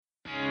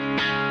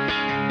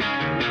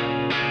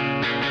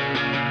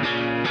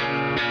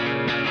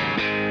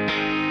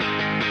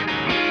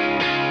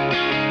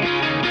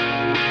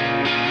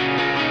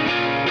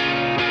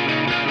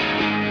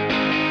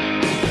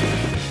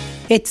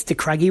It's the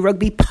Craggy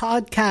Rugby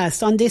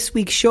Podcast. On this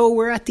week's show,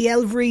 we're at the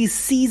Elvery's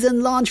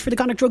season launch for the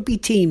Connacht Rugby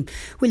team.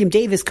 William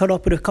Davis caught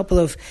up with a couple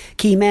of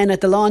key men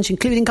at the launch,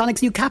 including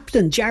Connacht's new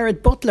captain,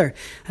 Jared Butler,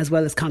 as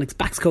well as Connacht's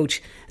backs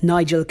coach,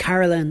 Nigel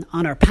Carolan.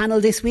 On our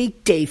panel this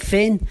week, Dave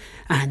Finn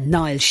and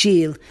Niall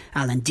Shield.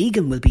 Alan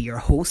Deegan will be your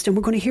host, and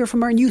we're going to hear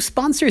from our new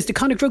sponsors, the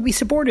Connacht Rugby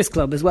Supporters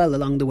Club, as well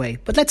along the way.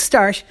 But let's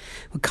start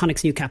with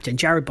Connacht's new captain,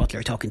 Jared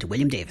Butler, talking to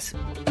William Davis.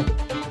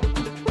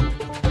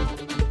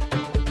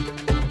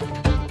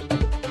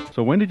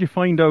 So when did you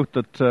find out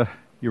that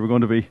you were going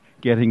to be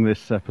getting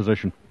this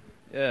position?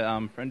 Yeah,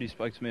 Friendy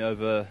spoke to me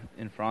over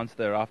in France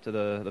there after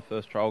the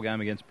first trial game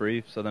against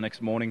Brive. So the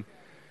next morning,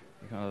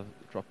 he kind of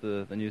dropped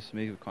the news to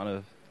me. It kind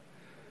of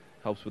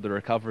helps with the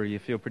recovery. You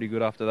feel pretty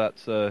good after that.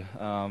 So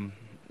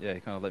yeah, he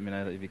kind of let me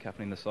know that he'd be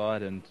captaining the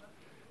side, and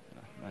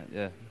mate,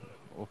 yeah,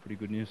 all pretty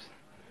good news.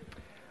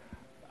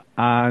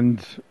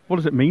 And what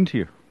does it mean to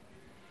you?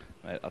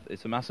 Mate,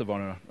 it's a massive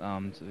honour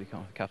to be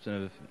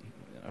captain of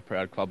a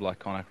proud club like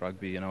Connacht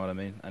Rugby, you know what I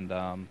mean?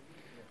 And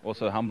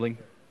also humbling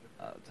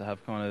to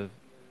have kind of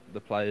the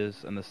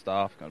players and the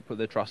staff kind of put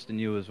their trust in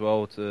you as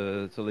well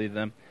to lead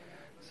them.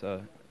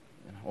 So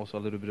also a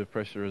little bit of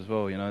pressure as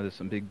well, you know, there's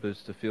some big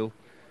boots to fill,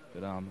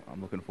 but I'm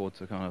looking forward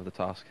to kind of the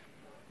task.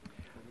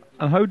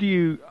 And how do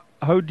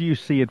you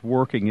see it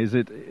working? Is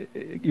it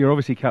you're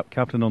obviously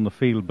captain on the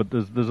field, but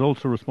there's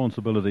also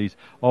responsibilities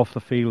off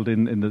the field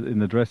in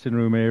the dressing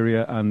room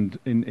area and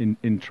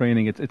in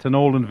training. It's an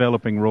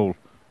all-enveloping role.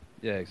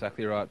 Yeah,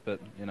 exactly right. But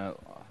you know,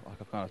 like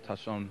I've kind of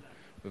touched on,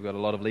 we've got a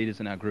lot of leaders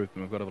in our group,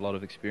 and we've got a lot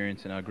of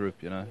experience in our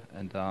group. You know,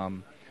 and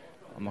I'm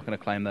not going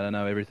to claim that I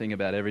know everything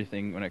about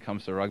everything when it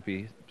comes to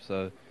rugby.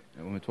 So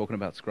when we're talking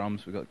about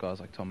scrums, we've got guys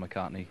like Tom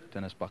McCartney,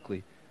 Dennis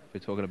Buckley. If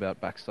we're talking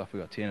about back stuff,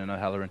 we've got Tiernan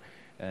O'Halloran.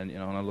 And you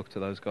know, when I look to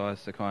those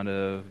guys to kind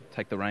of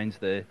take the reins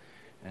there,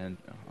 and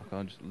I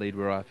kind of just lead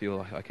where I feel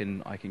like I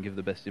can give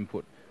the best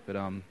input. But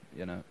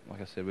you know,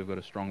 like I said, we've got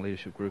a strong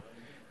leadership group,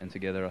 and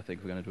together I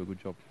think we're going to do a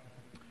good job.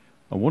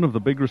 And one of the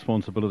big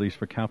responsibilities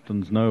for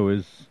captains now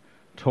is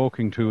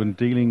talking to and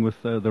dealing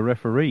with the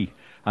referee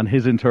and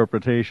his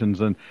interpretations,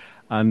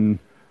 and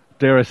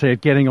dare I say it,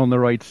 getting on the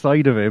right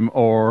side of him,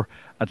 or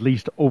at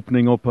least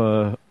opening up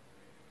a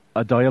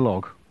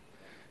dialogue.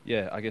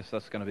 Yeah, I guess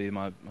that's going to be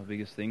my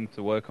biggest thing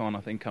to work on. I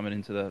think coming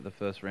into the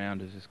first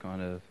round is just kind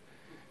of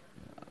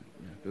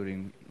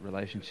building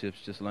relationships,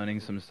 just learning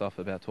some stuff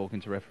about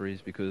talking to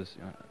referees, because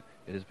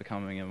it is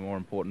becoming a more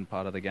important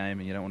part of the game,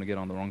 and you don't want to get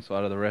on the wrong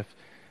side of the ref.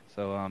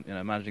 So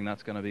managing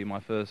that's going to be my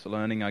first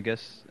learning, I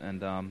guess.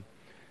 And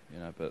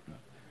but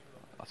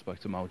I spoke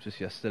to Mo just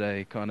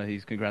yesterday. Kind of,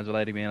 he's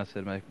congratulating me, and I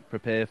said, mate,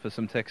 prepare for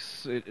some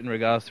texts in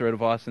regards to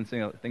advice and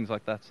things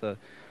like that. So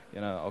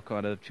I'll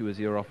kind of chew his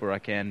ear off where I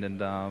can,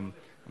 and I'm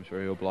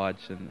sure he'll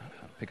oblige and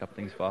pick up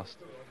things fast.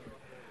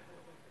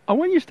 And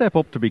when you step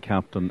up to be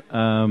captain,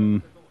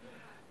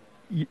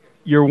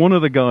 you're one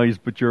of the guys,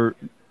 but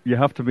you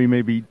have to be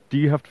maybe. Do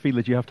you have to feel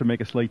that you have to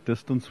make a slight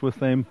distance with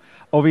them?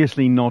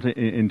 Obviously not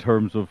in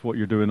terms of what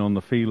you're doing on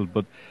the field,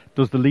 but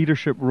does the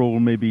leadership role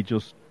maybe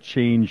just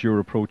change your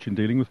approach in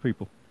dealing with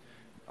people?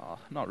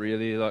 Not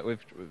really. Like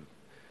we've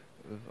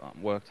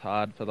worked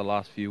hard for the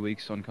last few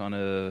weeks on kind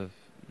of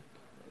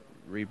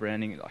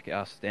rebranding like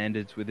our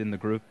standards within the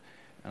group,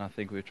 and I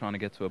think we're trying to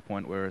get to a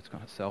point where it's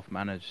kind of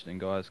self-managed, and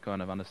guys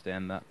kind of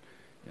understand that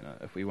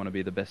if we want to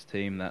be the best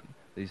team, that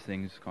these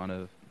things kind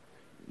of,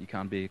 you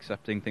can't be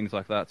accepting things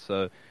like that.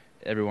 So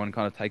everyone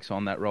kind of takes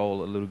on that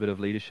role, a little bit of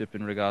leadership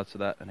in regards to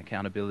that, and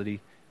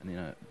accountability,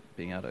 and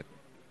being able to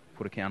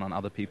put account on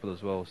other people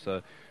as well.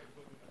 So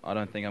I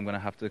don't think I'm going to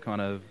have to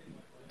kind of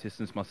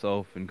distance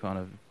myself and kind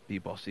of be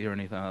bossy or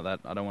anything like that.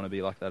 I don't want to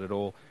be like that at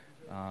all.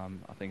 I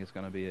think it's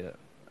going to be a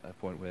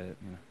point where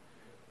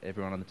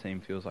everyone on the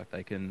team feels like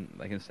they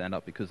can stand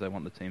up because they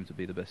want the team to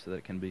be the best that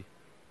it can be.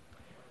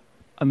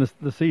 And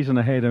the season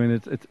ahead, I mean,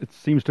 it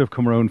seems to have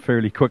come around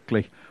fairly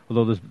quickly,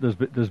 although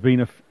there's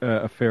been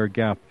a fair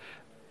gap.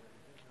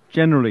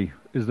 Generally,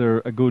 is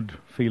there a good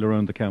feel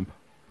around the camp?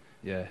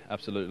 Yeah,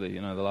 absolutely.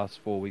 The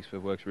last 4 weeks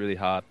we've worked really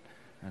hard,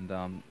 and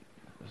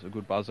there's a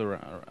good buzz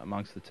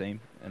amongst the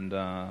team. And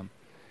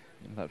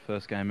that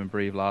first game in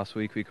Brive last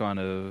week, we kind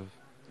of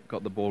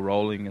got the ball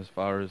rolling as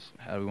far as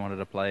how we wanted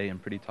to play in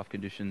pretty tough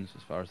conditions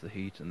as far as the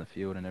heat and the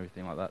field and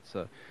everything like that.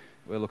 So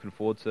we're looking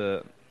forward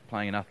to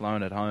playing in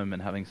Athlone at home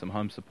and having some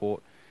home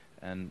support,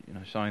 and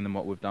showing them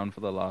what we've done for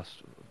the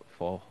last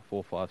 4,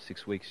 5,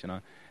 6 weeks.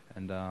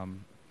 And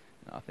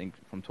I think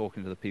from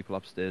talking to the people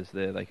upstairs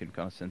there, they can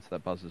kind of sense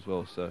that buzz as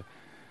well. So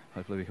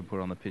hopefully we can put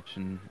it on the pitch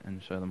and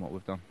show them what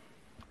we've done.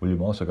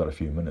 William also got a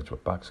few minutes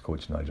with backs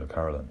coach Nigel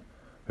Carolan,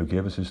 who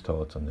gave us his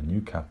thoughts on the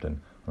new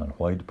captain and on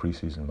why the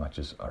pre-season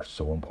matches are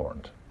so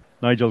important.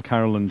 Nigel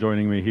Carolan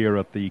joining me here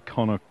at the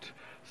Connacht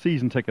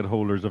season ticket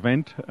holders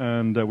event,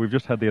 and we've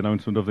just had the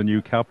announcement of the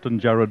new captain,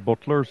 Jared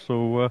Butler.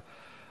 So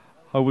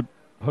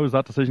how's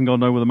that decision gone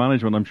now with the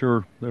management? I'm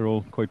sure they're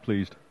all quite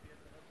pleased.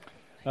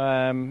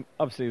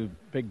 Obviously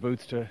big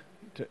boots to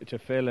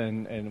fill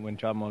in when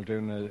Chad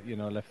Muldoon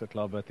left the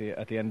club at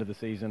the end of the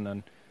season,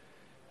 and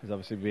has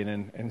obviously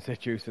been in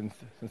situ since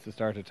the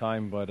start of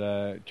time.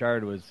 But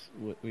Jared was,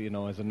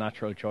 as a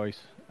natural choice,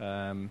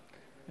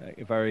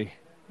 very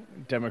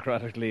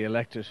democratically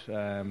elected.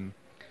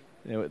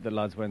 The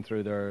lads went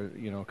through their,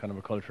 kind of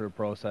a cultural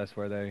process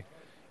where they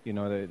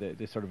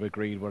sort of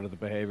agreed what are the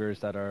behaviours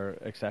that are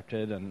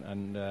accepted,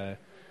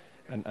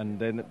 and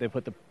then they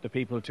put the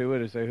people to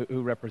it as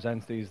who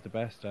represents these the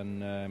best.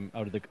 And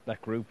out of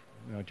that group,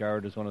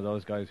 Jared is one of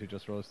those guys who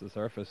just rose to the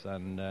surface.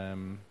 And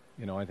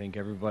I think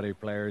everybody,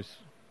 players,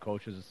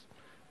 coaches,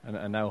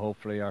 and now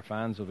hopefully our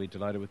fans will be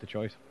delighted with the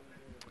choice.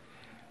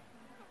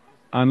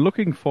 And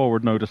looking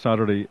forward now to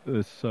Saturday,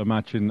 this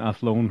match in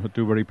Athlone at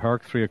Dewberry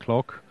Park,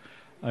 3:00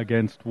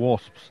 against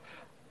Wasps.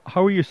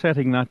 How are you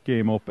setting that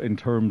game up in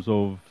terms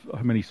of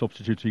how many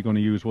substitutes are you going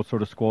to use? What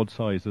sort of squad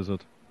size is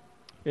it?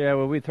 Yeah,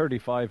 well, we had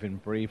 35 in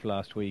brief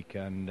last week,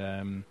 and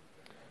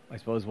I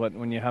suppose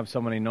when you have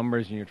so many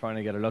numbers and you're trying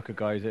to get a look at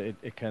guys,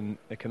 it can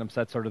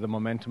upset sort of the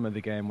momentum of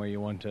the game, where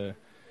you want to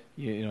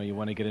you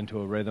want to get into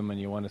a rhythm and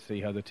you want to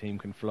see how the team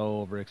can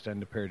flow over an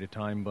extended period of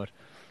time. But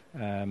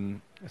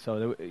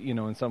so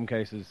in some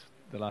cases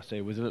the last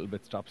day was a little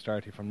bit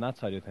stop-starty from that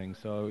side of things.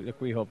 So look,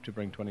 we hope to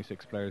bring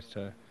 26 players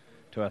to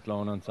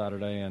Athlone on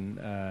Saturday,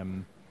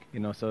 and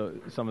so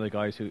some of the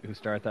guys who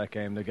start that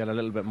game, they get a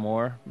little bit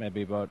more,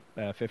 maybe about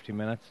 50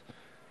 minutes,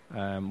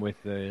 with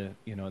the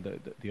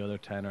other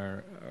 10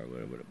 or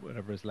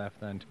whatever is left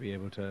then to be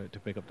able to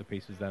pick up the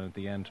pieces then at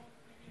the end.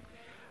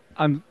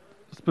 And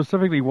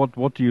specifically,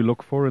 what do you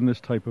look for in this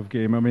type of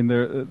game? I mean,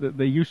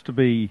 they used to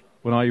be,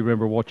 when I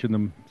remember watching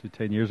them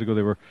 10 years ago,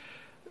 they were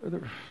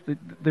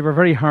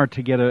very hard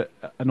to get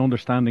an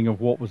understanding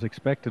of what was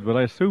expected. But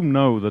I assume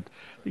now that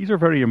these are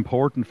very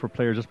important for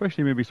players,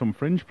 especially maybe some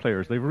fringe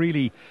players.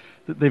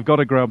 They've got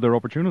to grab their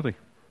opportunity.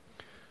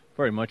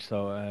 Very much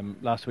so.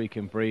 Last week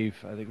in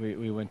Brive, I think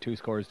we went 2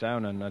 scores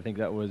down, and I think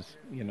that was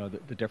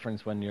the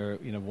difference when you're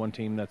one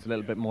team that's a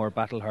little bit more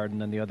battle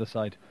hardened than the other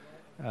side.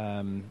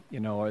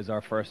 As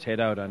our first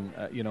hit out, and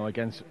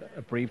against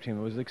a Brive team,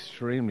 it was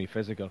extremely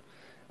physical,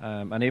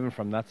 and even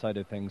from that side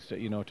of things,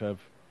 to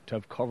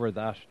have covered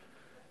that,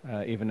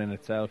 even in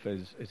itself,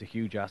 is a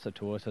huge asset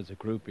to us as a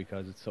group,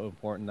 because it's so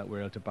important that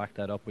we're able to back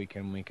that up week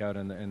in, week out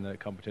in the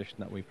competition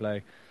that we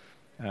play.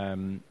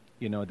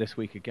 This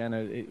week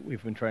again,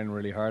 we've been training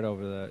really hard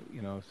over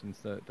since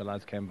the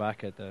lads came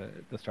back at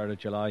the start of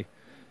July,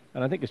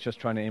 and I think it's just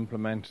trying to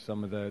implement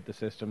some of the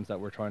systems that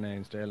we're trying to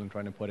instill and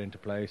trying to put into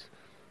place.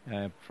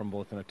 From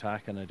both an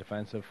attack and a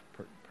defensive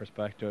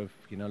perspective,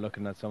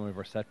 looking at some of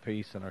our set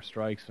piece and our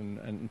strikes,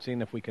 and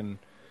seeing if we can,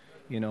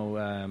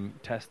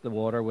 test the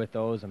water with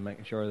those, and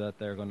making sure that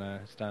they're going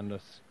to stand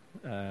us,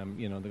 they're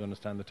going to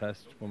stand the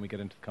test when we get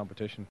into the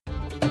competition.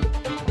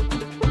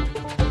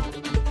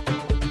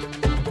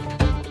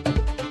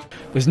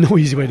 There's no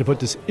easy way to put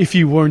this. If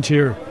you weren't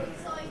here,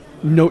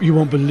 no, you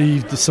won't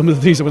believe some of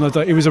the things that went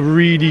on. It was a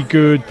really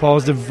good,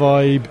 positive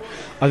vibe.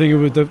 I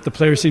think the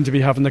players seemed to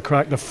be having the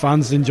crack. The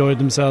fans enjoyed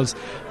themselves.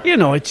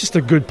 It's just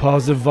a good,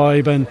 positive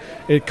vibe, and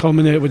it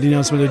culminated with the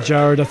announcement of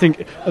Jared. I think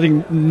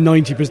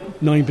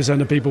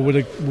 99% of people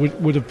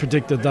would have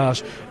predicted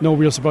that. No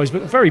real surprise,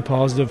 but very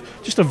positive.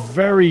 Just a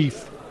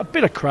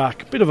bit of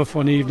crack, a bit of a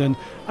fun evening,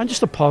 and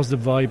just a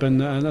positive vibe,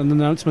 and an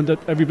announcement that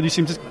everybody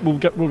seems to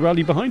will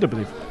rally behind, I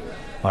believe.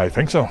 I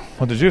think so.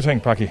 What did you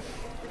think, Packy?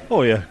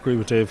 Oh yeah, agree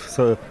with Dave.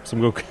 So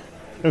some good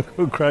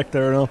crack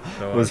there now.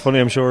 It was funny.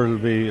 I'm sure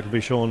it'll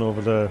be shown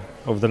over the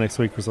next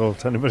week or so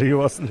to anybody who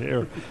wasn't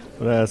here.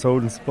 But so I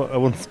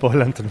wouldn't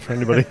spoil anything for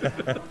anybody.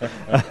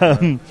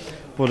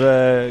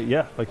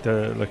 Like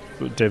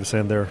Dave was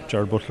saying there,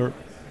 Jared Butler.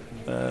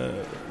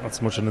 Not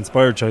so much an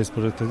inspired choice,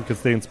 but I think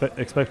it's the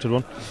expected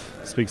one.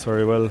 Speaks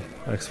very well,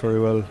 acts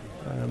very well.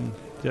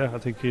 I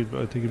think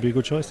he'd be a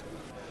good choice.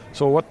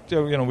 So what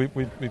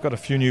we've got a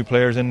few new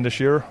players in this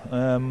year.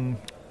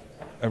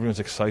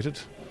 Everyone's excited.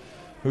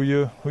 Who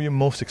are you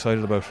most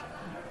excited about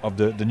of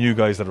the new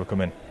guys that have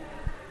come in?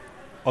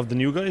 Of the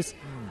new guys,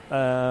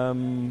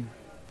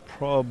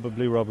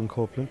 probably Robin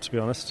Copeland, to be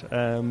honest.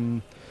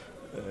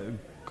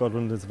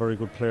 Godwin is a very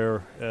good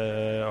player.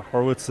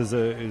 Horwitz is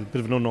a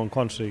bit of an unknown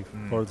quantity.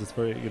 Horwitz is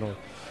very,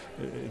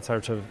 it's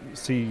hard to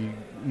see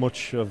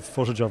much of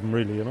footage of him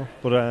really,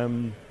 But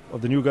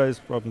of the new guys,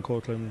 Robin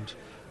Copeland,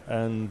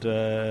 and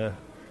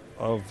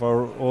of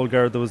our old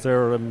guard that was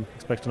there, I'm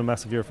expecting a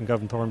massive year from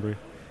Gavin Thornbury.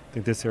 I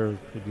think this year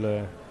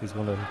he's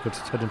going to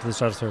head into the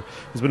stratosphere.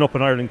 He's been up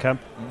in Ireland camp.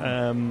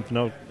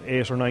 Now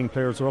 8 or 9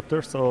 players are up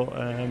there, so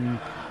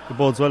it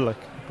bodes well.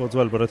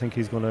 But I think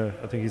he's going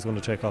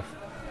to take off.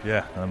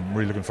 Yeah, I'm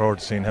really looking forward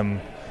to seeing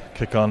him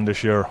kick on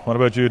this year. What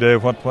about you,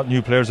 Dave? What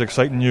new players are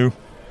exciting you?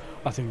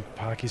 I think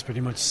Packy's pretty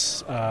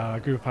much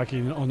agree with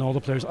Packy on all the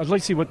players. I'd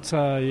like to see what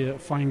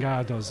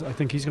Feinga does. I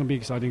think he's going to be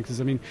exciting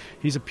because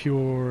he's a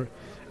pure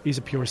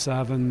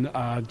 7.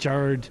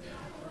 Jared,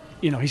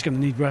 he's going to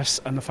need rest,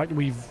 and the fact that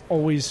we've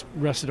always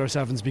rested our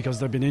 7s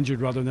because they've been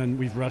injured rather than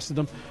we've rested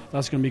them,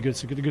 that's going to be good.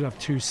 So good to have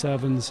 2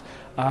 7s.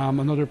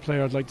 Another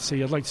player I'd like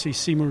to see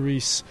Seymour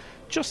Rees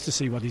just to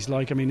see what he's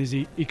like. I mean,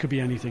 he could be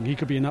anything. He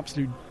could be an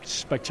absolute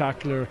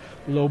spectacular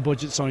low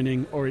budget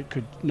signing, or it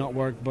could not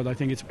work. But I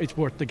think it's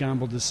worth the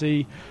gamble to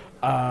see.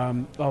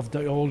 Of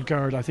the old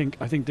guard, I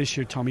think this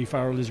year Tommy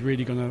Farrell is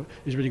really going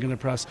to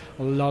press.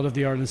 A lot of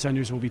the Ireland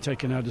seniors will be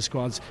taken out of the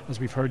squads,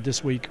 as we've heard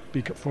this week,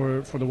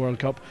 for the World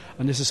Cup.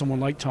 And this is someone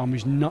like Tom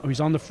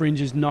who's on the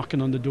fringes,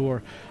 knocking on the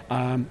door.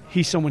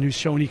 He's someone who's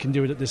shown he can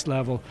do it at this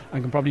level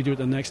and can probably do it at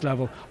the next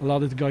level. A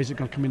lot of the guys that are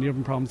going to come in the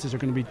other provinces are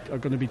going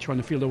to be trying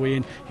to feel their way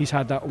in. He's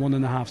had that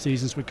 1.5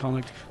 seasons with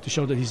Connacht to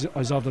show that he's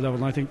of the level.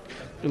 And I think,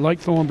 like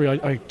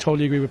Thornbury, I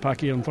totally agree with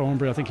Packy on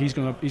Thornbury. I think he's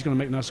going to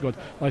make national squad.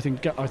 I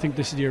think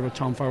this is the year where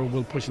Tom Farrell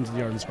will push into the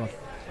Ireland squad.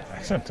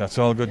 Excellent. That's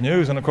all good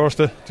news. And of course,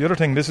 the other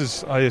thing, this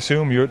is, I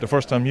assume, the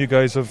first time you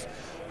guys have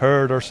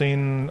heard or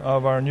seen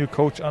of our new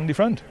coach, Andy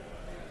Friend.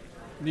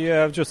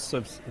 Yeah,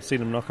 I've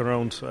seen him knock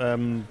around,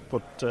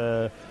 but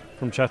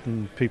from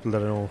chatting people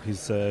that I know,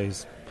 he's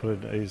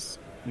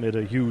made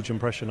a huge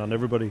impression on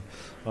everybody,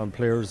 on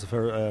players.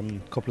 A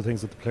couple of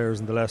things with the players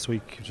in the last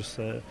week, just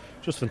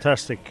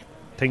fantastic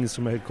things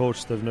from a head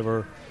coach.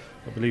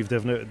 I believe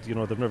they've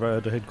never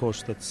had a head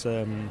coach that's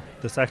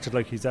acted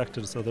like he's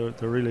acted, so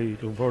they're really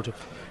looking forward to.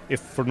 If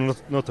for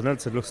nothing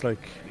else, it looks like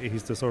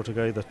he's the sort of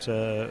guy that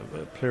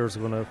players are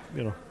going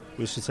to,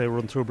 we should say,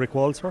 run through brick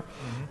walls for.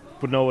 Mm-hmm.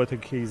 But no, I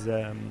think he seems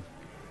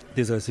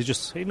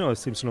to know how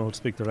to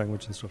speak their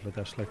language and stuff like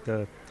that, like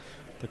the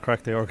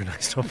crack they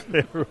organised up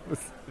there.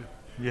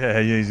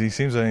 Yeah,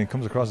 he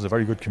comes across as a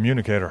very good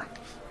communicator.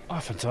 Oh,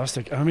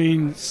 fantastic! I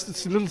mean,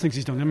 it's the little things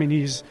he's done. I mean,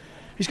 he's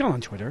gone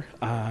on Twitter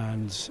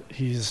and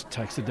he's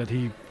texted that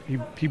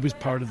he was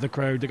part of the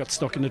crowd that got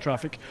stuck in the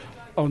traffic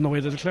on the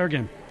way to the Clare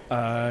game.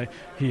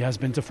 He has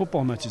been to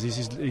football matches.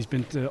 He's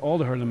been to all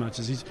the hurling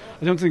matches.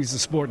 I don't think it's a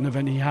sporting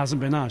event he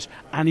hasn't been at,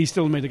 and he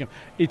still made the game.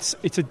 It's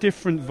a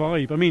different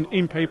vibe. I mean,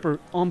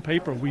 on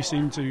paper, we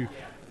seem to.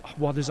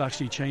 What has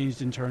actually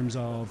changed in terms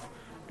of?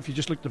 If you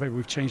just look at the paper,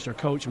 we've changed our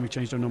coach and we've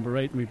changed our number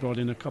 8, and we brought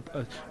in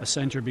a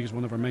centre because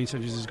one of our main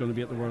centres is going to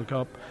be at the World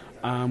Cup,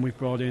 and we've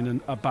brought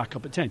in a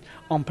backup at 10.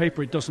 On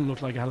paper, it doesn't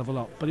look like a hell of a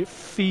lot, but it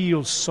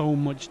feels so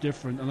much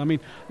different. And I mean,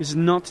 this is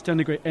not to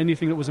denigrate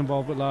anything that was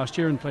involved with last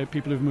year and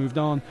people who've moved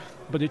on,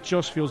 but it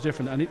just feels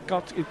different, and it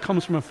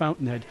comes from a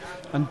fountainhead.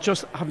 And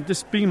just having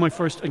this being my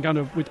first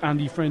encounter with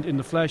Andy Friend in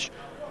the flesh,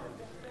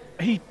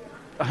 you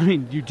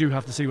do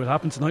have to see what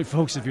happens tonight,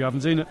 folks, if you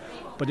haven't seen it.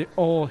 But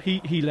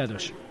he led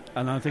us.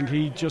 And I think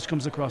he just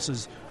comes across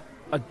as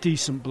a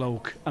decent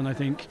bloke, and I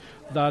think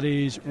that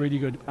is really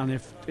good. And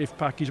if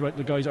Packy's right,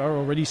 the guys are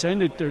already saying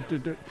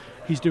that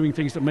he's doing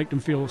things that make them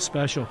feel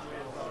special.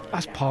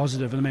 That's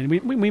positive. And I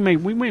mean, we may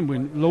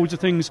win loads of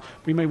things,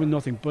 we may win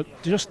nothing, but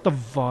just the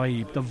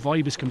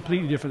vibe is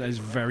completely different. And is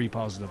very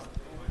positive.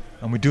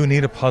 And we do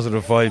need a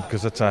positive vibe,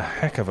 because it's a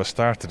heck of a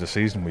start to the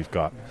season we've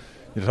got.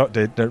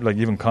 They're like,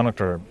 even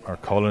Connacht are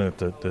calling it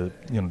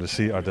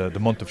the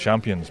month of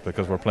champions,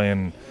 because we're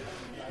playing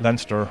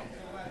Leinster,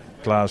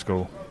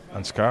 Glasgow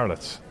and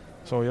Scarlets.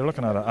 So you're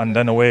looking at it, and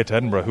then away to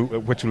Edinburgh,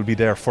 which will be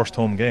their first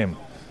home game,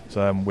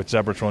 so, with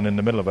Zebratron in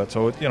the middle of it.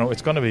 So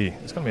it's going to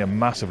be a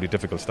massively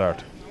difficult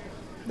start.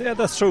 Yeah,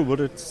 that's true,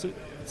 but it's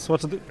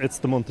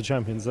the month of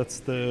champions.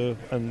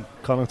 And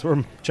Connacht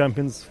were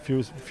champions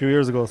a few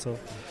years ago. So,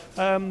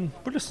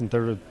 but listen,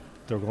 they're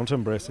going to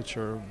embrace it.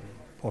 Sure,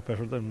 what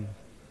better than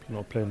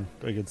playing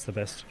against the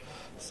best?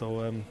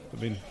 So I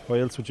mean, why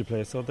else would you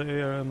play? So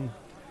they are.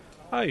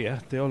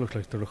 They all look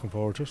like they're looking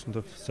forward to it, and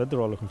they've said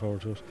they're all looking forward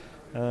to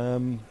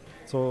it.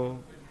 So,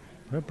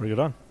 bring it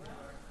on.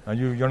 And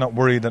you're not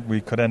worried that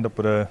we could end up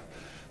with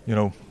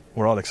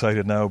we're all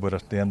excited now, but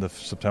at the end of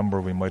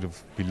September we might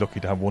be lucky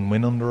to have one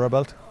win under our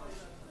belt?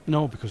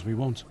 No, because we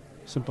won't.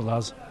 Simple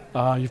as.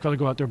 You've got to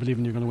go out there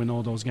believing you're going to win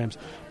all those games.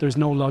 There's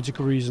no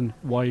logical reason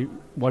why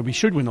we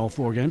should win all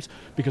 4 games,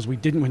 because we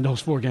didn't win those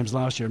 4 games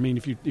last year. I mean,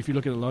 if you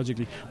look at it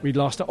logically, we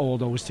lost to all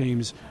those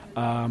teams,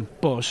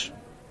 but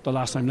the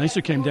last time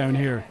Leinster came down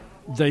here,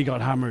 they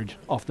got hammered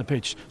off the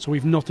pitch. So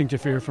we've nothing to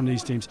fear from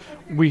these teams.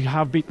 We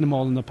have beaten them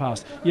all in the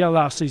past. Yeah,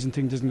 last season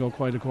things didn't go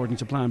quite according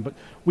to plan, but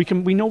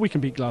we know we can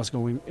beat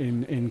Glasgow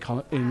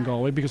in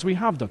Galway, because we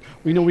have done.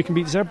 We know we can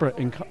beat Zebra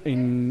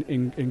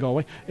in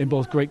Galway in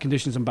both great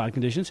conditions and bad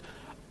conditions,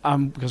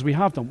 because we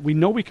have done. We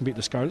know we can beat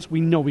the Scarlets. We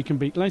know we can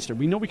beat Leinster.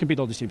 We know we can beat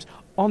all these teams.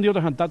 On the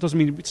other hand, that doesn't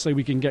mean to say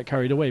we can get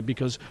carried away,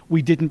 because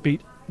we didn't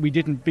beat.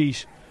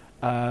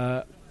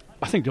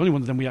 I think the only one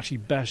of them we actually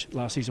bet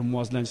last season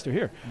was Leinster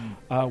here.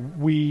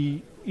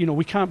 We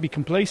can't be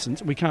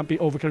complacent. We can't be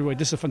over carried away.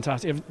 This is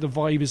fantastic. The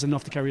vibe is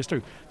enough to carry us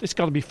through.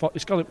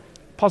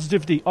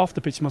 Positivity off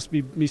the pitch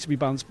needs to be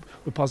balanced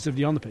with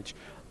positivity on the pitch.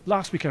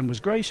 Last weekend was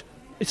great.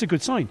 It's a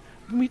good sign.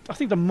 I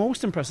think the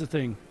most impressive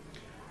thing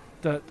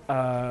that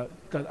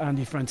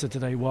Andy Friend said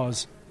today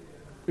was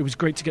it was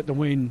great to get the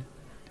win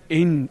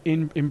in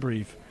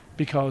Brive,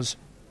 because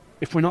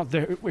if we're not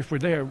there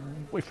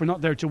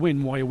to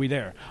win, why are we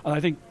there? And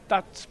I think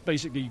that's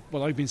basically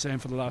what I've been saying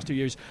for the last 2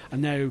 years.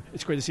 And now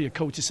it's great to see a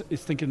coach is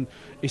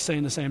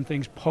saying the same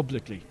things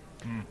publicly.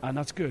 and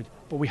that's good.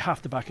 But we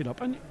have to back it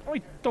up. And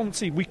I don't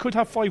see, we could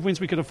have 5 wins,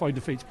 we could have 5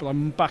 defeats, but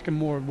I'm backing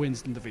more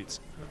wins than defeats.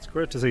 It's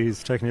great to see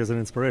he's taking you as an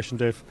inspiration,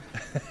 Dave.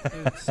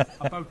 It's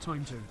about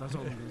time too, that's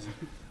all it is.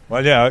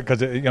 Well, yeah,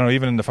 because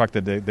even in the fact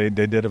that they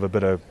did have a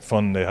bit of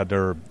fun, they had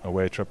their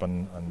away trip,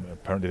 and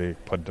apparently they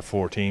put it to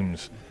 4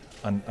 teams.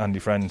 And Andy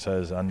Friend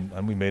says,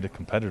 and we made it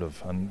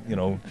competitive. And,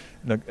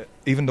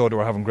 even though they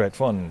were having great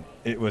fun,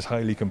 it was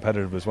highly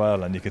competitive as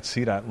well. And you could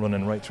see that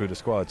running right through the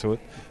squad. So it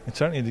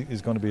certainly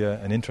is going to be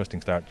an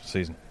interesting start to the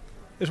season.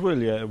 It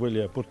will,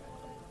 yeah. But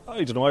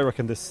I don't know. I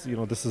reckon this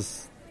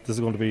is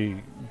going to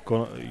be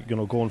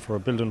going for a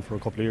building for a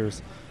couple of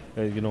years.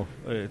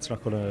 It's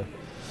not going to.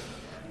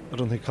 I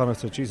don't think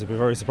Connacht. I'd be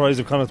very surprised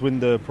if Connacht win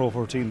the Pro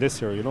 14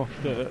 this year.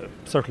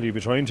 Certainly you'd be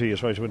trying to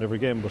win every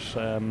game,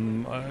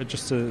 but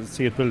just to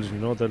see it building,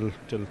 they'll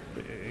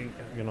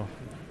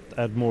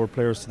add more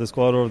players to the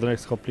squad over the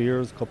next couple of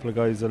years. A couple of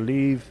guys will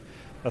leave.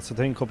 That's the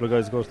thing. A couple of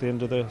guys go to the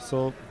end of the.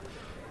 So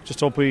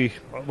just hope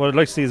what I'd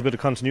like to see is a bit of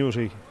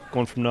continuity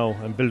going from now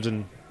and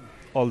building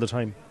all the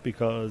time,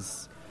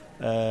 because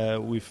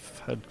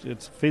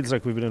it feels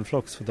like we've been in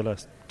flux for the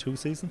last 2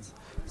 seasons.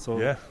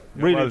 So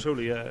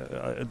truly,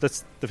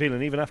 that's the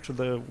feeling. Even after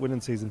the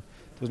winning season,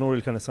 there was no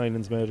real kind of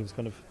signings made. It was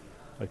kind of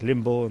like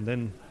limbo, and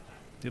then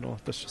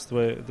that's just the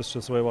way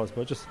it was.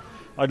 But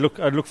I'd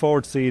look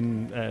forward to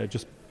seeing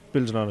just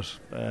building on it,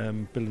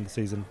 building the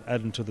season,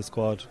 adding to the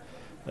squad,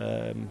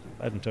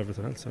 adding to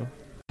everything else.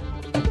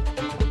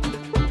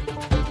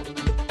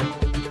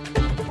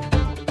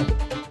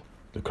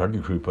 The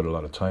Carnegie crew put a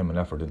lot of time and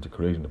effort into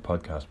creating the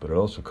podcast, but it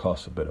also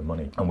costs a bit of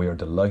money, and we are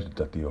delighted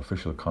that the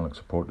official Connacht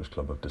Supporters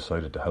Club have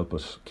decided to help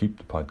us keep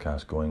the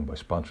podcast going by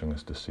sponsoring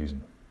us this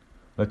season.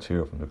 Let's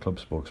hear from the club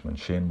spokesman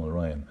Shane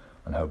Mulryan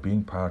and how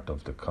being part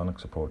of the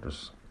Connacht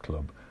Supporters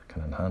Club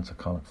can enhance a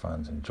Connacht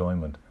fan's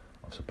enjoyment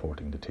of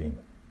supporting the team.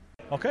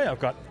 Okay, I've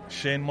got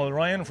Shane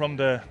Mulryan from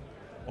the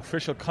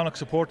official Connacht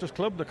Supporters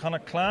Club, the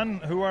Connacht Clan,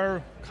 who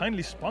are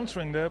kindly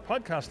sponsoring the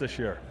podcast this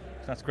year.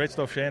 That's great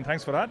stuff, Shane.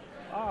 Thanks for that.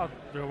 Oh,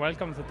 you're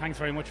welcome. So thanks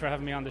very much for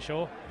having me on the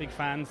show. Big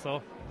fan, so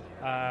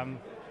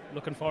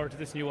looking forward to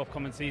this new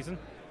upcoming season.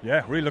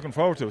 Yeah, really looking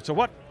forward to it.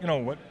 So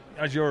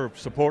as you're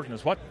supporting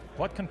us, what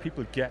can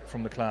people get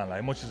from the clan?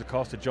 Like, how much does it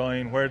cost to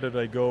join? Where do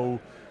they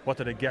go? What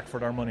do they get for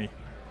their money?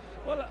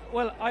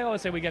 Well, I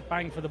always say we get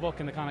bang for the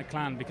buck in the Connacht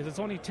Clan, because it's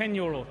only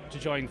 €10 to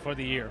join for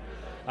the year.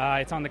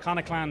 It's on the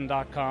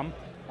connachtclan.com.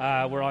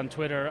 We're on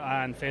Twitter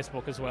and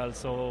Facebook as well,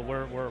 so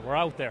we're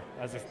out there,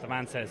 as the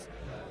man says.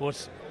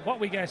 But what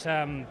we get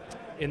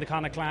in the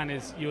Connacht Clan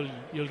is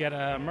you'll get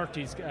a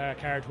Murty's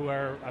card, who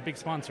are a big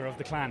sponsor of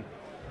the clan,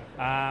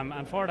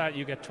 and for that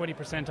you get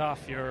 20%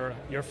 off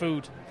your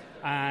food,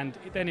 and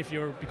then if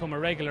you become a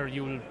regular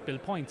you will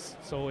build points.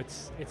 So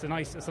it's a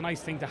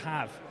nice thing to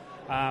have.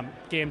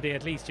 Game day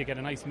at least you get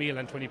a nice meal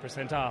and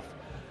 20% off.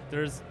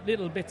 There's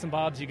little bits and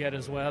bobs you get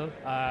as well.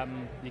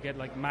 You get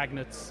like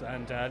magnets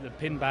and the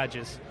pin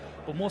badges,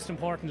 but most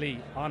importantly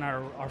on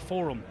our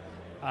forum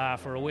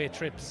for away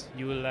trips,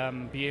 you will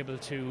be able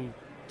to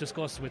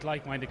discuss with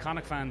like-minded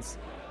Connacht fans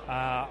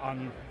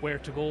on where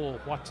to go,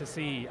 what to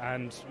see,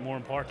 and more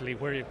importantly,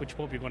 which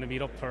pub you're going to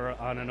meet up for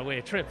on an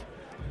away trip.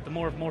 The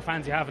more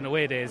fans you have in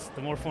away days,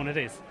 the more fun it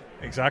is.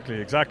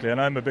 Exactly. And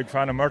I'm a big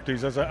fan of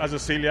Murty's. As a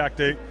celiac,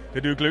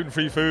 they do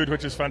gluten-free food,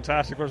 which is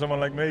fantastic for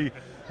someone like me.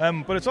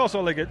 But it's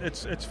also like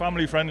it's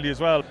family-friendly as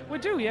well. We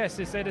do, yes.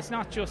 It's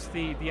not just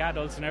the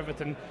adults and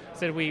everything.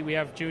 We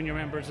have junior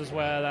members as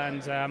well,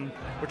 and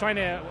we're trying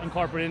to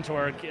incorporate into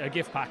our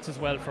gift packs as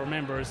well for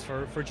members,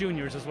 for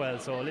juniors as well.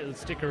 So little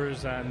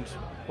stickers and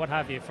what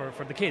have you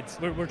for the kids.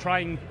 We're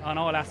trying on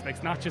all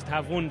aspects, not just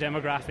have one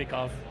demographic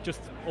of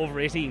just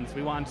over 18s.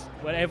 We want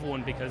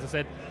everyone, because I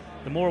said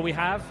the more we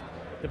have,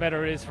 the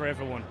better it is for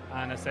everyone.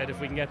 And I said if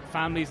we can get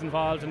families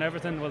involved and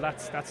everything, well,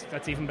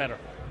 that's even better.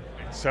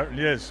 It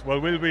certainly is.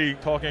 Well, we'll be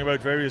talking about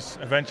various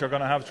events you're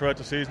going to have throughout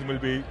the season. We'll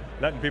be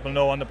letting people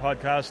know on the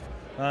podcast,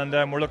 and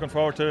we're looking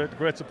forward to the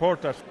great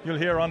support that you'll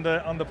hear on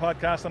the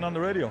podcast and on the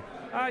radio.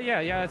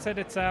 I said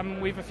it's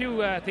we've a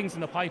few things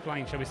in the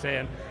pipeline, shall we say,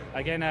 and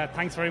again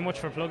thanks very much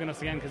for plugging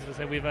us again, because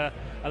we've a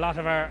lot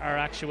of our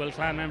actual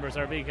clan members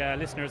are big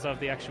listeners of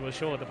the actual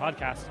show, the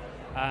podcast.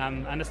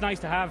 And it's nice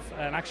to have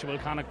an actual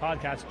Connacht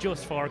podcast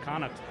just for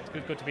Connacht.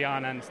 It's good to be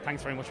on, and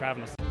thanks very much for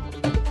having us.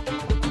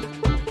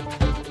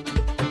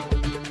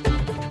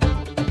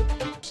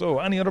 So,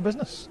 any other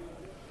business?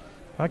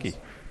 Paggy?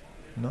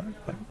 No?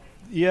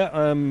 Yeah,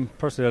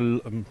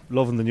 personally I'm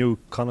loving the new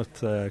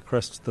Connacht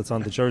crest that's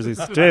on the jerseys.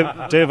 Dave,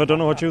 I don't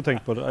know what you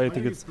think, but I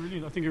think it's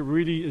brilliant. I think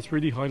it's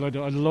really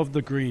highlighted. I love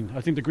the green.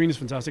 I think the green is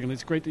fantastic, and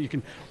it's great that you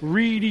can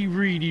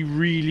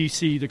really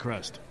see the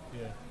crest.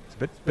 Yeah.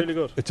 Really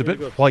good. It's a bit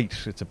white.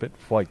 It's a bit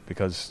white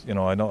because I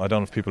don't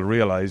know if people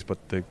realise, but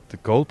the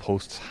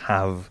goalposts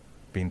have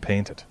been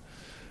painted.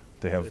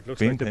 They have it looks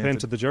been like they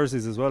painted the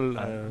jerseys as well.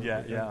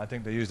 Yeah. I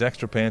think they used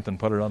extra paint and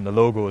put it on the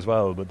logo as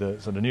well. But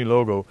the new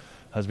logo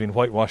has been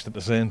whitewashed at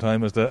the same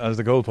time as the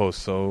goalposts.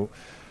 So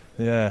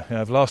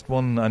I've lost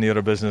one any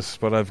other business,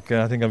 but I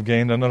think I've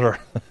gained another.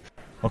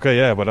 Okay,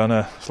 yeah, but on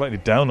a slightly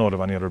down note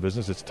of any other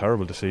business, it's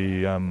terrible to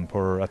see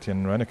poor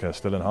Etienne Reneke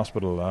still in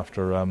hospital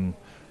after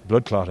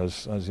blood clot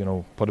has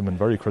put him in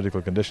very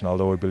critical condition,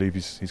 although I believe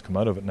he's come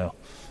out of it now.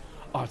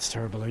 Oh, it's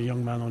terrible. A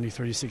young man, only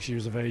 36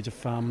 years of age, a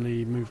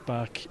family, moved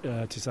back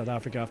to South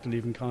Africa after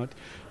leaving Connacht.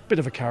 Bit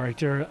of a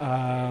character,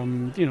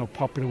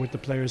 popular with the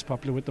players,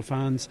 popular with the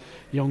fans,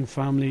 young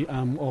family.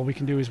 All we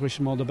can do is wish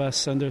him all the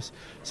best. Send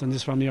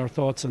his family our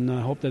thoughts, and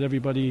hope that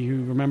everybody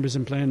who remembers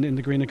him playing in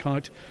the green of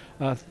Connacht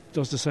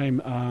does the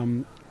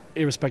same.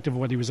 Irrespective of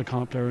whether he was a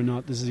Connacht player or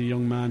not, this is a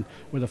young man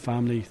with a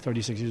family,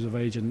 36 years of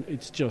age, and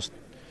it's just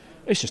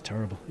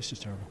terrible. It's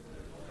just terrible.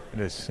 It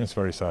is. It's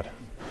very sad.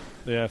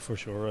 Yeah, for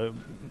sure.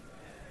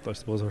 I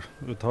suppose our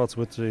thoughts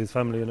with his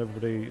family and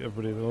everybody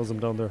that knows him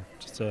down there.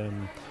 Just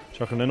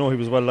shocking. I know he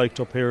was well liked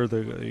up here.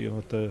 He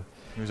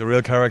was a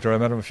real character. I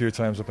met him a few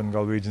times up in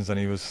Galwegians, and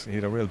he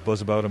had a real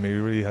buzz about him. He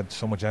really had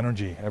so much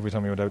energy every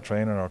time he went out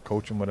training or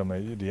coaching with him.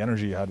 The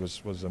energy he had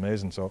was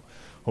amazing. So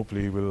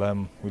hopefully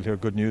we'll hear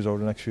good news over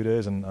the next few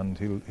days, and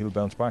he'll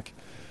bounce back.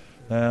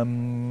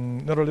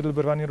 Another little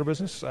bit of any other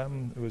business.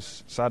 It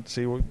was sad to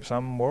see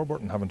Sam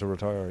Warburton having to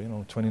retire.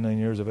 29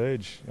 years of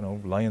age.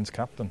 Lions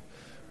captain.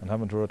 And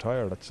having to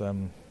retire, it's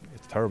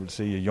terrible to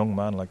see a young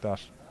man like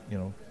that,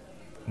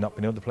 not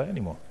being able to play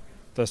anymore.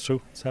 That's true.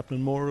 It's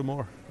happening more and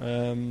more.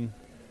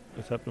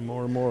 It's happening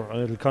more and more, and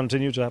it'll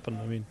continue to happen.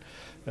 I mean,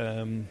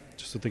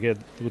 just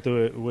with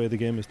the way the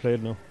game is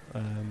played now.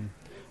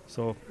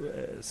 So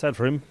sad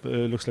for him.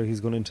 Looks like he's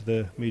going into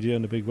the media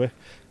in a big way.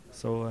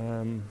 So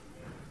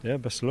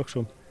best of luck to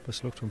him.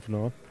 Best of luck to him from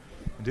now on.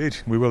 Indeed,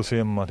 we will see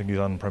him. I think he's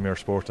on Premier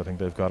Sports. I think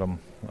they've got him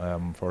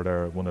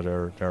for one of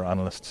their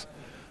analysts.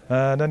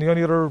 And then the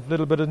only other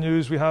little bit of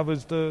news we have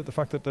is the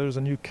fact that there's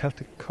a new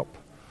Celtic Cup.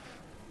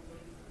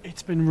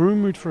 It's been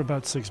rumoured for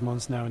about 6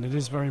 months now, and it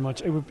is very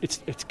much.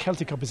 It's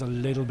Celtic Cup is a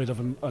little bit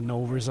of an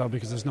oversell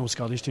because there's no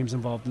Scottish teams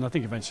involved, and I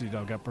think eventually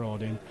they'll get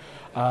brought in.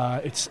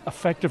 It's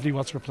effectively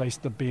what's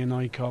replaced the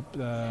BNI Cup.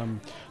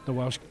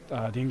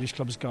 The English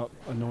clubs got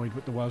annoyed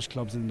with the Welsh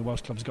clubs, and the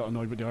Welsh clubs got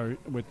annoyed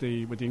with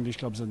the English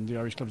clubs, and the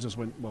Irish clubs just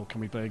went, well,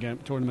 can we play a game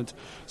tournament?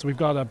 So we've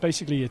got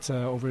basically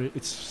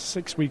it's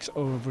 6 weeks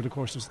over the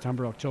course of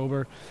September,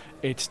 October.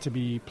 It's to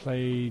be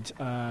played.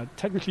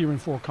 Technically, you're in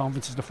 4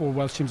 conferences. The 4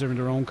 Welsh teams are in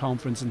their own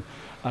conference, and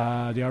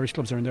the Irish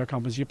clubs are in their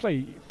conference. You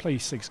play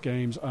 6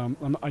 games. I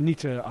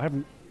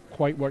haven't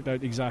quite worked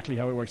out exactly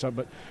how it works out,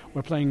 but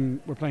we're playing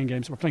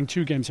games. We're playing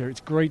 2 games here. It's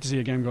great to see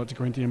a game go out to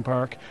Corinthian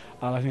Park.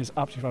 I think it's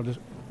absolutely fabulous.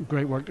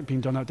 Great work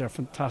being done out there.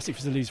 Fantastic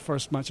facilities.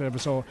 First match I ever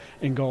saw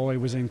in Galway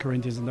was in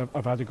Corinthians, and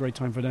I've had a great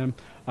time for them.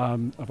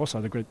 I've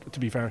also had to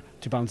be fair,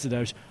 to balance it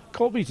out,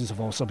 Colbeatons have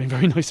also been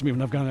very nice to me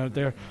when I've gone out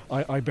there.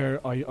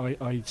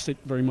 I sit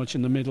very much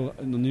in the middle,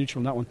 in the neutral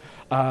in that one.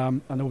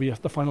 And there'll be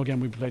the final game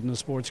we played in the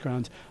sports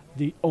ground.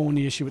 The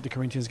only issue with the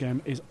Corinthians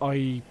game is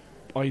I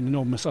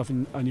know myself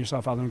and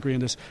yourself, Alan, agree on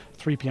this.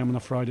 3 p.m. on a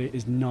Friday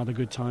is not a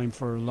good time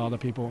for a lot of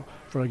people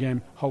for a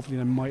game. Hopefully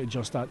they might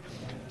adjust that.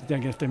 Then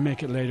again, if they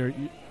make it later,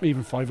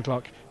 even 5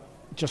 o'clock,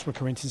 just where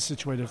Corinthians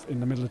situated in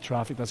the middle of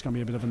traffic, that's going to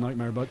be a bit of a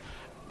nightmare. But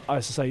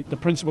as I say, the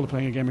principle of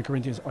playing a game in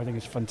Corinthians, I think,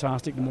 is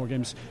fantastic. The more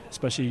games,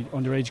 especially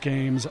underage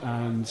games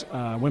and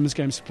women's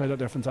games played out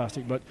there,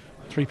 fantastic. But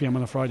 3 p.m.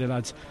 on a Friday,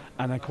 lads.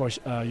 And of course,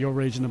 you're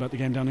raging about the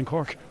game down in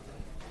Cork.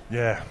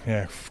 Yeah,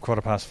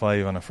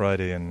 5:15 on a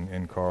Friday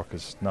in Cork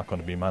is not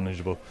going to be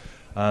manageable,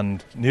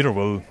 and neither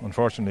will,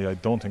 unfortunately, I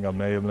don't think I'll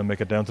be able to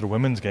make it down to the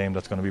women's game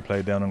that's going to be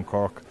played down in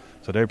Cork.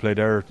 So they play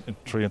their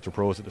 3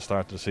 interpros at the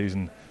start of the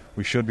season.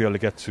 We should be able to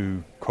get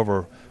to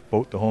cover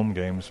both the home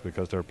games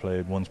because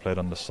one's played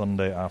on the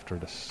Sunday after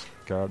the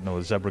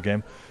Zebra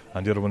game,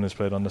 and the other one is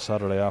played on the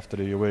Saturday after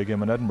the away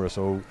game in Edinburgh.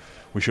 So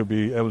we should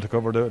be able to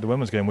cover the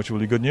women's game, which will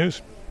be good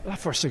news. That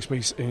first 6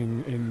 weeks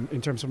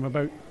in terms of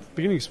about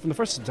beginnings from the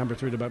 1st of September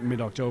through to about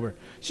mid-October,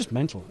 it's just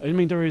mental. I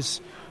mean,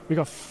 we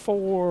got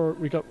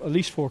at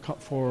least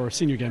four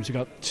senior games. We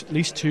got at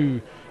least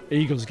 2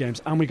 Eagles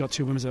games, and we got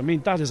 2 women's. I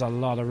mean, that is a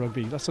lot of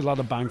rugby. That's a lot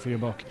of bang for your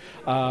buck.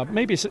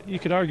 Maybe you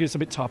could argue it's a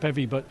bit top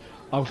heavy, but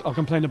I'll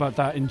complain about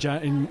that in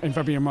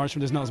February and March when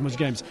there's not as much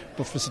games.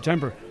 But for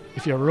September,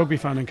 if you're a rugby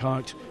fan in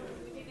Connacht,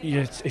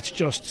 it's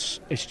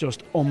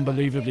just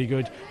unbelievably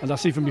good, and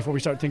that's even before we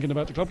start thinking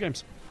about the club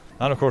games.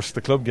 And of course,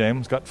 the club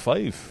game's got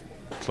 5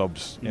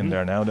 clubs in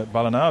there now. That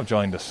Ballina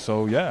joined us,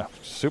 so yeah,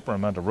 super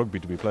amount of rugby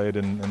to be played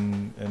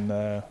in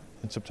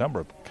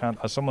September.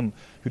 As someone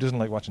who doesn't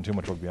like watching too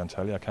much rugby on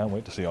telly, I can't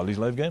wait to see all these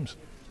live games.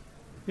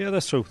 Yeah,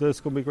 that's true. That's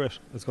going to be great.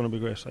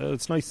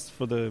 It's nice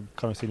for the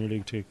Connacht Senior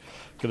League to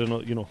get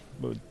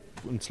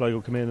when Sligo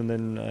come in, and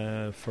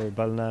then for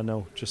Ballina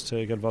now just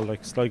to get involved.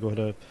 Like Sligo had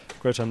a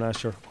great time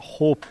last year. I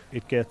hope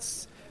it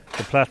gets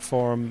the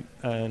platform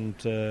and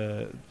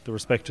the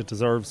respect it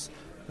deserves.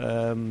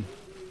 It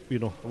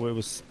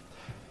was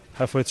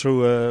halfway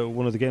through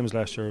one of the games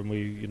last year, and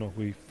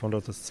we found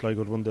out that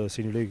Sligo had won the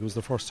Senior League. It was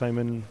the first time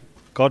in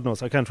God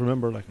knows, I can't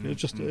remember.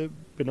 It'd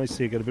be nice to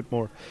see it get a bit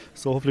more.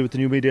 So hopefully with the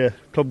new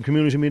club and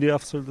community media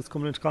officer that's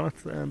coming into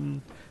Connacht,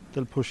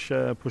 they'll push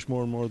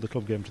more and more of the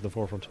club game to the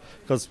forefront,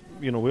 because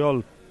we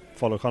all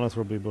follow Connacht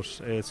rugby, but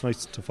it's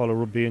nice to follow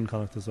rugby in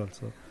Connacht as well.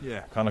 So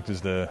yeah, Connacht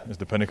is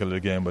the pinnacle of the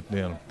game, but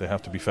they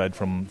have to be fed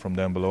from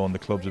down below, and the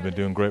clubs have been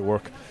doing great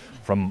work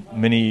from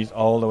minis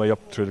all the way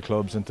up through the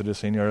clubs into the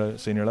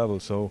senior level.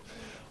 So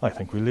I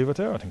think we'll leave it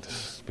there. I think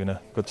this has been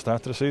a good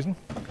start to the season.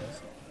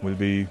 We'll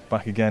be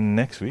back again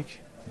next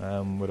week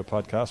with a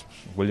podcast.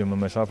 William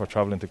and myself are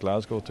travelling to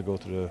Glasgow to go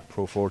to the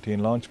Pro 14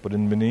 launch, but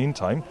in the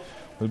meantime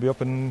we'll be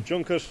up in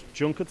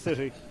Junket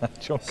City.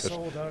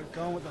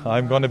 Junket.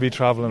 I'm going to be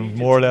travelling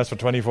more or less for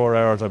 24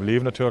 hours. I'll be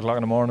leaving at 2 o'clock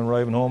in the morning,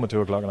 arriving home at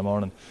 2 o'clock in the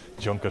morning.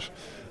 Junket.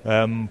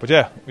 But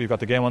yeah, we've got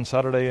the game on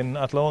Saturday in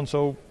Athlone,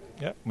 so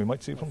yeah, we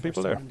might see some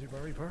people there.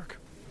 Newbury Park.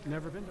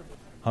 Never been there.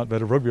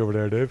 Hotbed of rugby over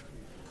there, Dave.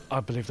 I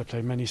believe they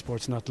play many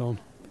sports in Athlone.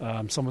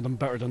 Some of them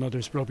better than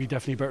others. Rugby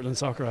definitely better than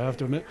soccer, I have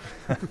to admit.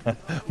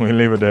 We'll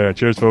leave it there.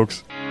 Cheers,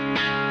 folks.